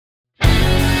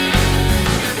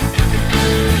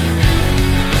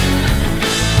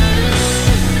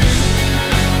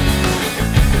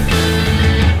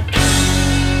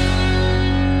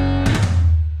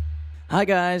Hi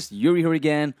guys, Yuri here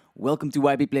again. Welcome to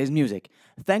YB Plays Music.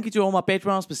 Thank you to all my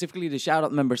patrons, specifically the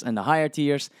shoutout members and the higher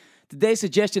tiers. Today's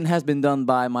suggestion has been done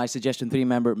by my Suggestion 3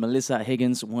 member, Melissa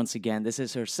Higgins. Once again, this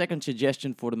is her second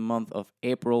suggestion for the month of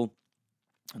April.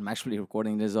 I'm actually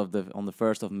recording this on the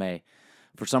 1st of May.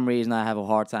 For some reason, I have a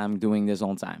hard time doing this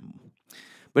on time.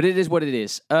 But it is what it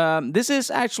is. This is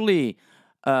actually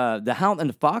the Hound and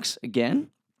the Fox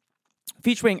again,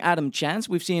 featuring Adam Chance.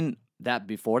 We've seen that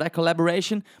before, that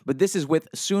collaboration, but this is with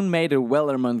Soon May The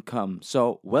Wellerman Come.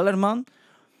 So Wellerman,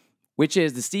 which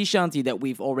is the sea shanty that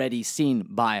we've already seen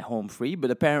by Home Free, but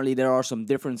apparently there are some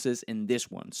differences in this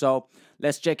one. So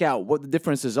let's check out what the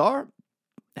differences are,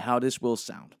 how this will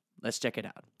sound. Let's check it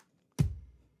out.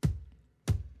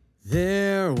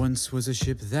 There once was a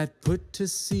ship that put to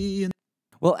sea and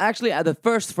well, actually, at the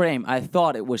first frame, I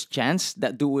thought it was Chance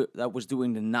that was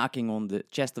doing the knocking on the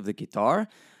chest of the guitar,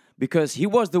 because he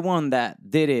was the one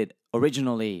that did it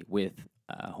originally with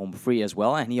Home Free as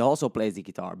well, and he also plays the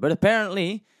guitar. But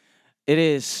apparently, it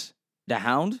is the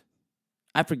Hound.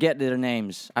 I forget their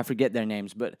names,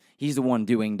 but he's the one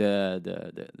doing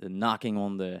the knocking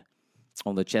on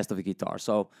the chest of the guitar.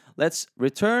 So let's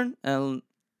return and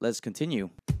let's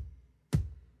continue.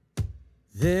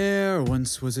 There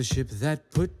once was a ship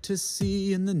that put to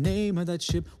sea, and the name of that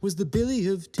ship was the Billy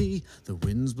of Tea. The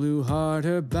winds blew hard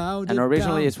her bow. And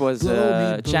originally it was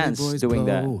Chance doing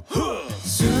that.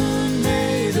 Soon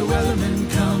may the Wellerman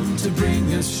come to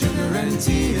bring us sugar and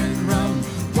tea and rum.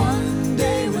 One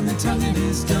day when the tonguing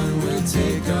is done, we'll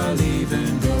take our leave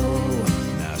and go.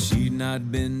 Now she'd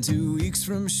not been 2 weeks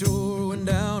from shore when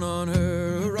down on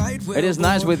her right whale. It is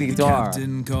nice with the guitar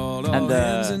and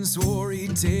and swore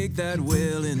he'd take that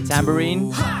whale in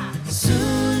tambourine.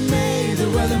 Soon may the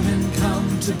Wellerman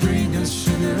come to bring us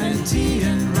sugar and tea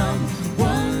and rum.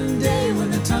 One day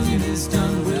when the tonguing is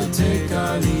done, we'll take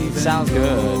our leave. Sounds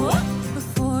good.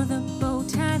 Before the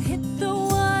boat had hit the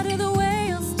water, the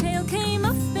whale's tail came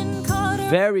up and caught her.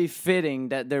 Very fitting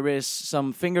that there is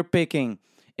some finger picking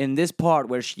in this part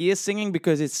where she is singing,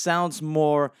 because it sounds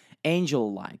more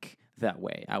angel-like that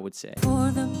way, I would say. Before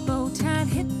the boat had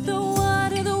hit the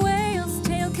water, the whale's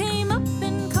tail came up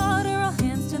and caught her. All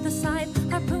hands to the side,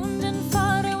 harpooned and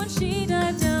fought her when she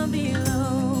dived down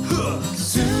below.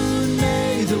 Soon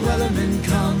may the Wellerman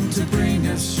come to bring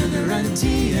us sugar and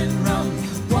tea and rum.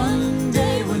 One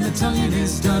day when the tonguing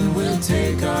is done, we'll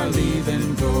take our leave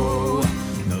and go.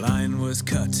 The line was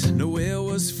cut, no whale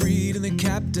was freed, and the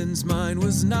captain's mind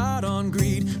was not on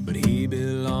greed, but he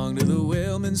belonged to the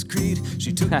whaleman's creed.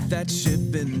 She took that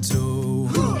ship in tow.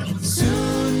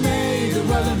 Soon may the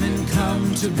Wellerman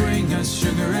come to bring us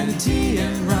sugar and tea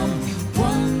and rum.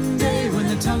 One day when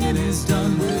the tonguing is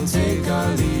done, we'll take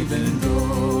our leave and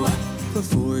go. For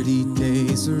 40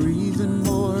 days or even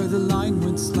more, the line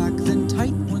went slack, then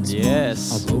tight once more.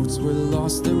 Yes. Our boats were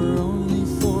lost, there were only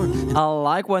 4. I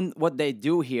like what they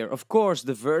do here. Of course,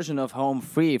 the version of Home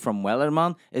Free from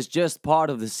Wellerman is just part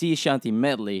of the sea shanty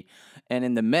medley. And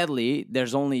in the medley,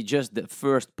 there's only just the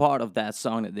first part of that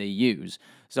song that they use.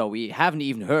 So we haven't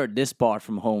even heard this part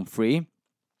from Home Free.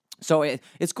 So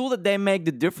it's cool that they make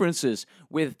the differences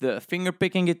with the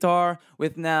finger-picking guitar,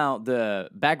 with now the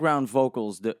background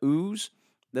vocals, the oohs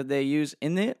that they use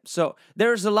in it. So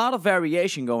there's a lot of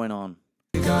variation going on.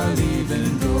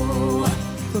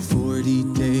 For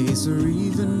 40 days or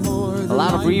even more, a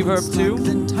lot of reverb too.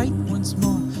 Then tight once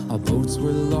more. Our boats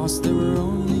were lost, there were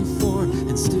only 4,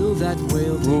 and still that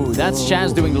whale did Ooh, that's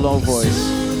Chance doing the low voice.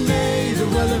 Soon may the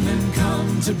Wellerman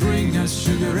come to bring us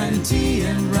sugar and tea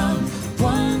and rum.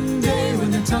 One day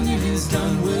when the tonguing is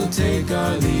done, we'll take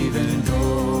our leave and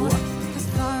go. As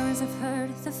far as I've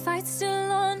heard, the fight's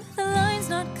still on, the line's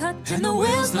not cut, And the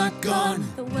whale's not gone.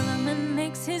 The Wellerman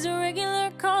makes his regular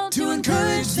call To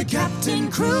encourage the captain,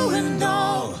 crew, and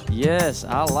all. Yes,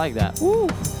 I like that. Woo.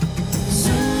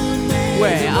 Soon may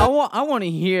Wait, I want to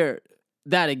hear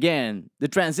that again. The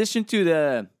transition to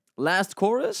the last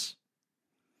chorus.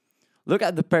 Look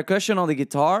at the percussion on the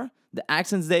guitar, the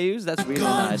accents they use. That's really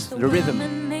nice. The rhythm.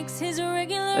 Wellerman makes his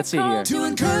regular Let's see call here. to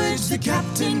encourage the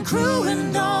captain, crew,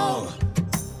 and all.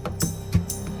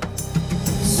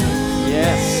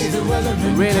 Yes,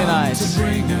 really nice. To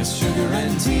bring us sugar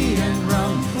and tea and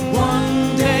rum.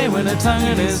 One day when the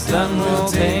tonguing is done, we'll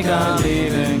take our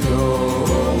leave and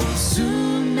go.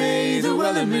 Soon may the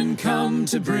Wellerman come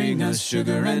to bring us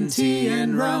sugar and tea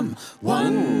and rum.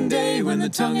 One day when the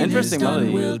tonguing is Interesting done,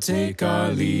 melody. we'll take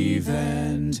our leave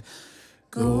and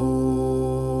go.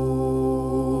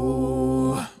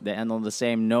 They end on the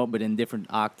same note, but in different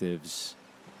octaves.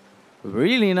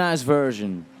 Really nice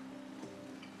version.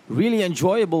 Really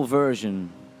enjoyable version.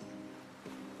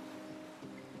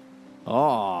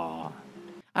 Oh,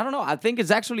 I don't know. I think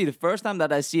it's actually the first time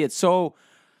that I see it so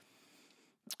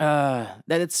that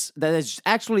it's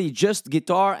actually just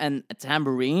guitar and a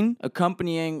tambourine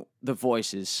accompanying the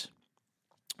voices.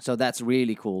 So that's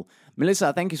really cool.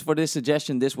 Melissa, thank you for this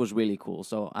suggestion. This was really cool.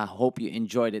 So I hope you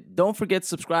enjoyed it. Don't forget to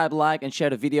subscribe, like, and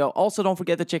share the video. Also, don't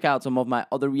forget to check out some of my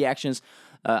other reactions.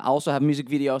 I also have music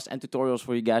videos and tutorials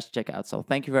for you guys to check out. So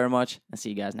thank you very much and see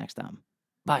you guys next time.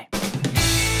 Bye.